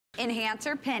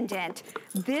enhancer pendant.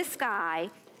 This guy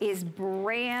is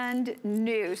brand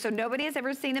new, so nobody has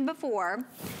ever seen him before.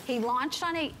 He launched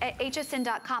on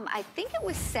hsn.com, I think it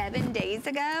was 7 days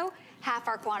ago. Half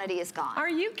our quantity is gone. Are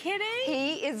you kidding?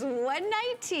 He is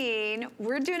 $119.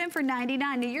 We're doing him for $99.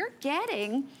 Now you're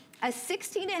getting a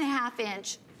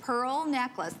 16.5-inch pearl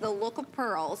necklace, the look of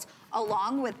pearls,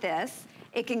 along with this.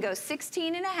 It can go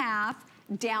 16.5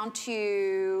 down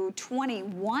to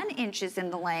 21 inches in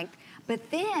the length,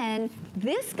 but then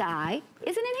this guy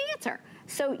is an enhancer.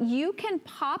 So you can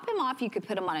pop him off. You could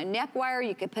put him on a neck wire.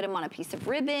 You could put him on a piece of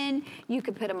ribbon. You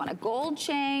could put him on a gold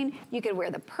chain. You could wear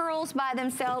the pearls by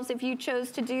themselves if you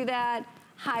chose to do that.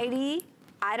 Heidi,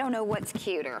 I don't know what's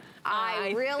cuter.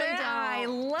 I really don't. I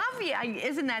love you.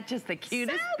 Isn't that just the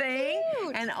cutest thing?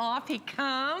 Cute. And off he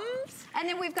comes. And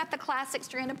then we've got the classic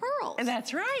strand of pearls. And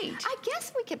that's right. I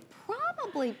guess we could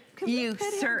probably, you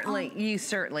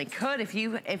certainly could. If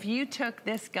you took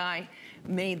this guy,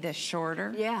 made this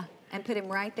shorter. Yeah. And put him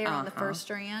right there on the first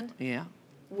strand. Yeah.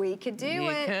 We could do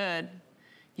it. You could.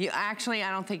 You actually,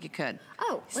 I don't think you could.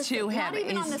 Oh, it's too heavy. Not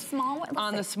even on the small one?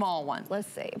 On the small one. Let's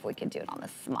see if we can do it on the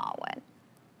small one.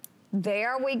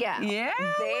 There we go. Yeah,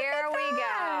 there we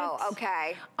go.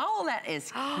 Okay. Oh, that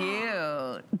is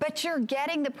cute. But you're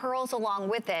getting the pearls along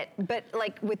with it, but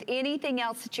like with anything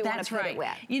else that you want to put it with.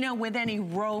 You know, with any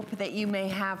rope that you may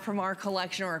have from our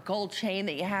collection, or a gold chain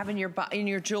that you have in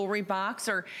your jewelry box,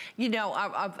 or you know,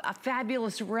 a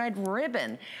fabulous red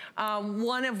ribbon,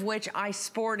 one of which I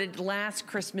sported last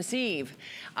Christmas Eve,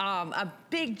 a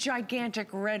big gigantic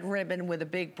red ribbon with a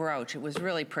big brooch. It was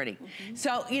really pretty.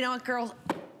 So you know what, girls?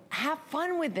 Have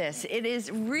fun with this. It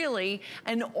is really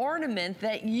an ornament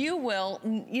that you will,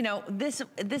 you know, this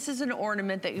is an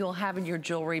ornament that you'll have in your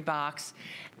jewelry box,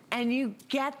 and you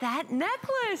get that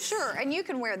necklace. Sure, and you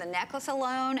can wear the necklace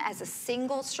alone as a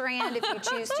single strand if you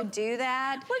choose to do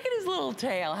that. Look at his little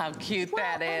tail, how cute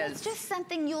that is. And it's just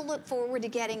something you'll look forward to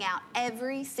getting out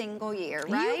every single year,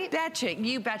 right? You betcha,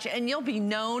 you betcha. And you'll be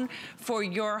known for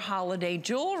your holiday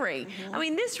jewelry. I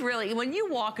mean, this really, when you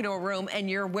walk into a room and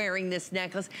you're wearing this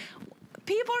necklace,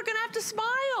 people are gonna have to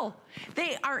smile.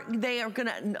 They are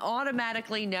gonna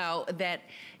automatically know that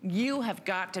you have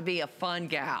got to be a fun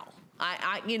gal.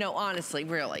 You know, honestly,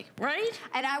 really, right?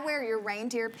 And I wear your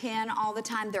reindeer pin all the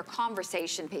time. They're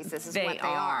conversation pieces is what they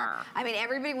are. I mean,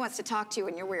 everybody wants to talk to you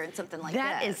when you're wearing something like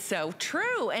that. That is so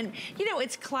true. And, you know,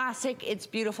 it's classic, it's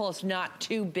beautiful, it's not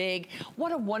too big.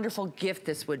 What a wonderful gift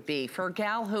this would be for a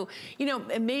gal who, you know,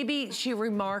 maybe she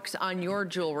remarks on your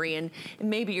jewelry, and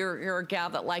maybe you're a gal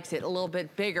that likes it a little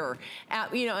bit bigger.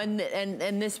 You know,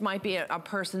 and this might be a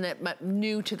person that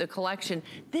new to the collection.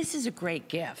 This is a great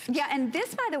gift. Yeah, and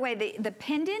this, by the way, the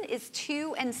pendant is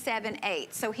 2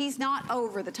 7/8, so he's not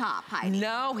over the top, Heidi.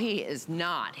 No, he is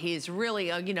not. He's really,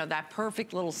 you know, that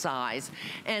perfect little size.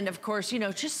 And of course, you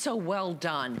know, just so well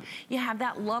done. You have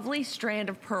that lovely strand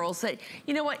of pearls that,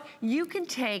 you know what, you can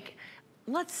take.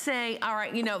 Let's say, all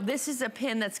right, you know, this is a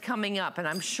pin that's coming up, and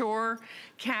I'm sure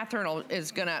Catherine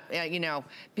is gonna, you know,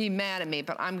 be mad at me,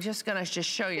 but I'm just gonna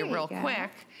show you real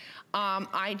quick.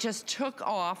 I just took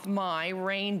off my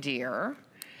reindeer,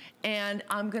 and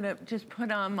I'm gonna just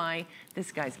put on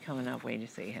this guy's coming up, wait to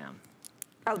see him.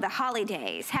 Oh, the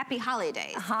holidays, happy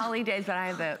holidays. Holidays, but I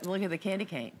have look at the candy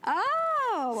cane.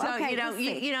 Oh, so, okay,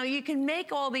 you know, you can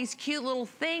make all these cute little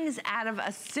things out of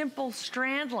a simple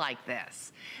strand like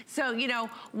this. So, you know,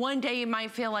 one day you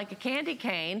might feel like a candy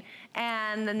cane,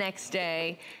 and the next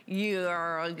day you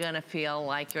are gonna feel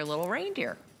like your little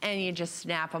reindeer, and you just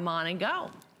snap them on and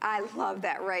go. I love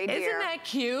that reindeer. Isn't that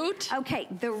cute? Okay,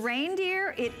 the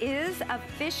reindeer, it is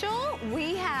official.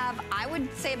 We have, I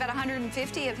would say, about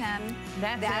 150 of him.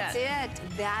 That's it.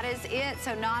 That is it.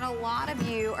 So not a lot of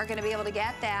you are gonna be able to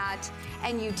get that.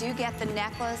 And you do get the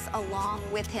necklace along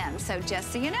with him. So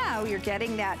just so you know, you're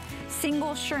getting that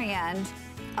single strand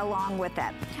along with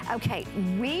it. Okay,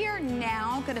 we are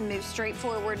now gonna move straight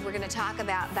forward. We're gonna talk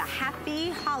about the happy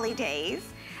holidays.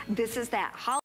 This is that holiday